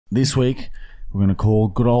this week we're going to call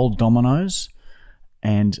good old Dominos,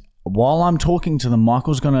 and while I'm talking to them,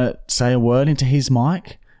 Michael's going to say a word into his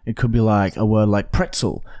mic. It could be like a word like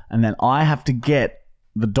pretzel, and then I have to get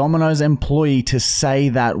the Domino's employee to say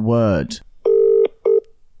that word.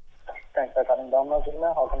 Thanks for calling Dominos.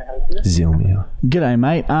 How can I help you? Zilmia. G'day,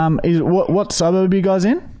 mate. What suburb are you guys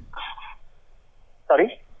in?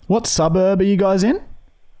 Sorry? What suburb are you guys in?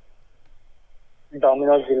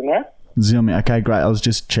 Dominos Zilmia. Zilmia. Okay, great. I was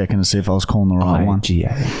just checking to see if I was calling the right one.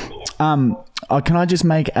 IGA. Can I just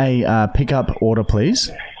make a pickup order,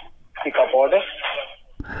 please? Pick up order.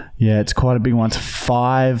 Yeah, it's quite a big one. It's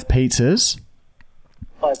 5 pizzas.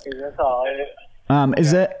 5 pizzas.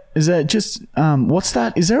 Is there just what's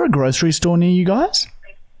that? Is there a grocery store near you guys?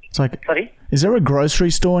 It's like, Sorry? is there a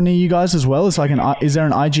grocery store near you guys as well? It's like is there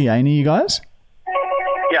an IGA near you guys?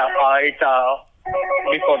 Yeah, it's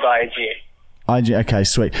before the IGA. Okay,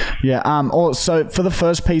 sweet. Yeah. So for the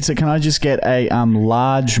first pizza, can I just get a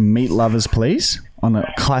large meat lovers, please, on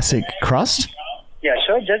a classic crust? Yeah,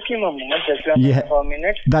 sure. Just give me a moment. Just give me for a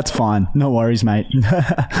minute. That's fine. No worries, mate.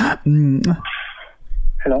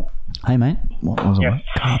 Hello? Hey, mate. What was it?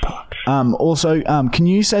 Car park. Also, can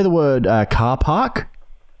you say the word car park?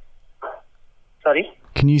 Sorry?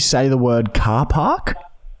 Can you say the word car park?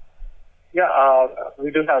 Yeah,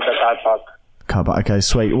 we do have the car park. Car park. Okay,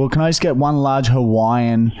 sweet. Well, can I just get one large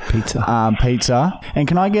Hawaiian pizza? And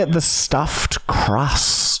can I get the stuffed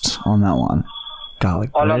crust on that one?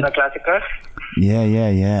 Garlic bread. All on the classic crust? Yeah.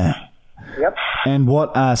 Yep. And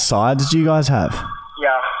what sides do you guys have?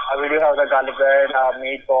 Yeah, we do have the garlic bread,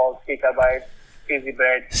 meatballs, pizza bites, cheesy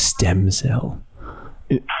bread. Stem cell.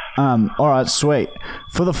 All right, sweet.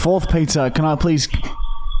 For the 4th pizza, can I please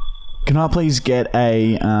get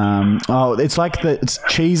a it's like it's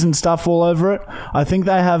cheese and stuff all over it. I think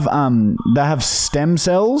they have stem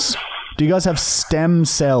cells. Do you guys have stem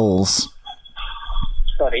cells?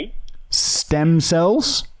 Sorry? Stem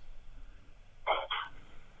cells?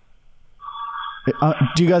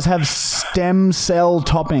 Do you guys have stem cell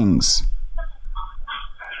toppings?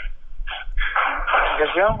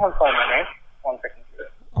 Just be on hold for a minute. 1 second.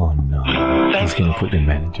 Oh no. He's going to put the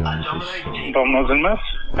manager on this shit. Dominos Zilmia.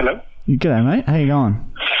 Hello? G'day, mate. How you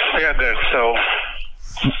going? Yeah, good.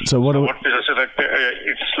 So what What pizza? So that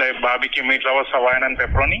it's like barbecue meat lovers, Hawaiian and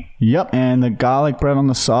pepperoni. Yep, and the garlic bread on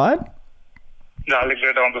the side. Garlic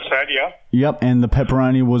bread on the side, yeah. Yep, and the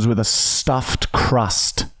pepperoni was with a stuffed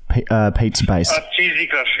crust pizza base. Cheesy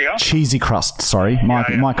crust, yeah. Cheesy crust. Sorry,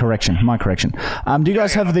 my correction. Do you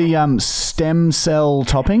guys have the stem cell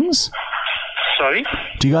toppings? Sorry.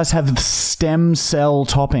 Do you guys have the stem cell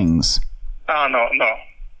toppings?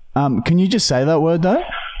 No. Can you just say that word though?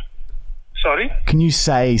 Sorry. Can you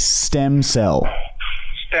say stem cell?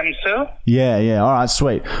 Stem cell. Yeah. All right,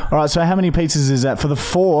 sweet. All right, so how many pizzas is that? For the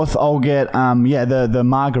 4th, I'll get the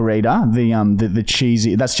margarita, the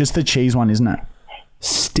cheesy. That's just the cheese one, isn't it?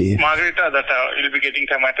 Stiff. Margarita that you'll be getting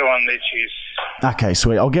tomato on the cheese. Okay,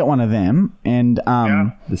 sweet. I'll get one of them, and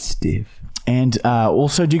The stiff. and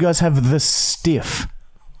also, do you guys have the stiff?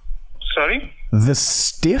 Sorry. The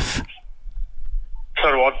stiff.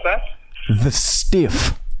 Sorry, what's that? The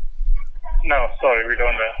stiff. No, sorry, we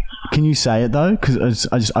don't have. Can you say it though? Because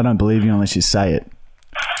I don't believe you unless you say it.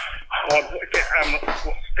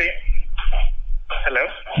 Hello.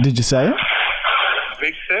 Did you say it?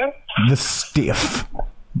 Big sir. The stiff.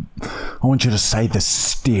 I want you to say the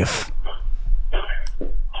stiff.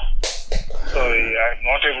 Sorry, I'm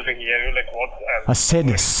not able to hear you. Like what? I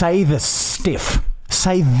said say the stiff.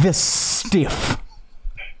 Say the stiff.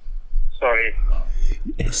 Sorry.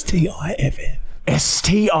 STIFF.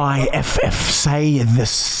 STIFF. Say the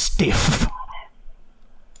stiff.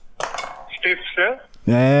 Stiff, sir.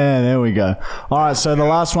 Yeah, there we go. All right, so the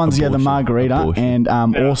last one's the margarita, and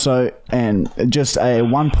also just a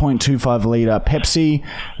 1.25 liter Pepsi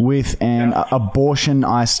with an abortion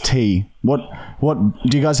iced tea. What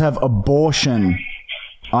do you guys have? Abortion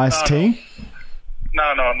iced tea? No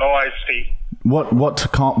iced tea.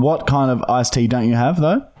 What kind of iced tea don't you have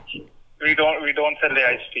though? We don't sell the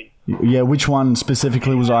iced tea. Yeah, which one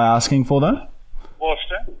specifically was I asking for though?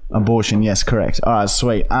 Abortion, yes, correct. All right,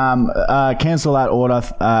 sweet. Cancel that order.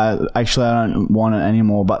 Actually, I don't want it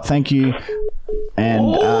anymore, but thank you. And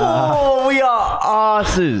we are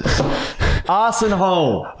arses. Arse and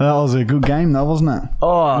hole. That was a good game, though, wasn't it?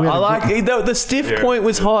 Oh, I like it. The stiff point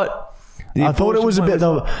was hot. I thought it was a bit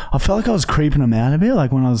though. I felt like I was creeping them out a bit.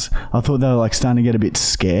 Like when I thought they were like starting to get a bit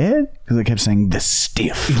scared because they kept saying the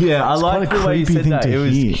stiff. Yeah, I like the way you said that. It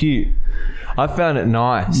was cute. I found it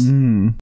nice.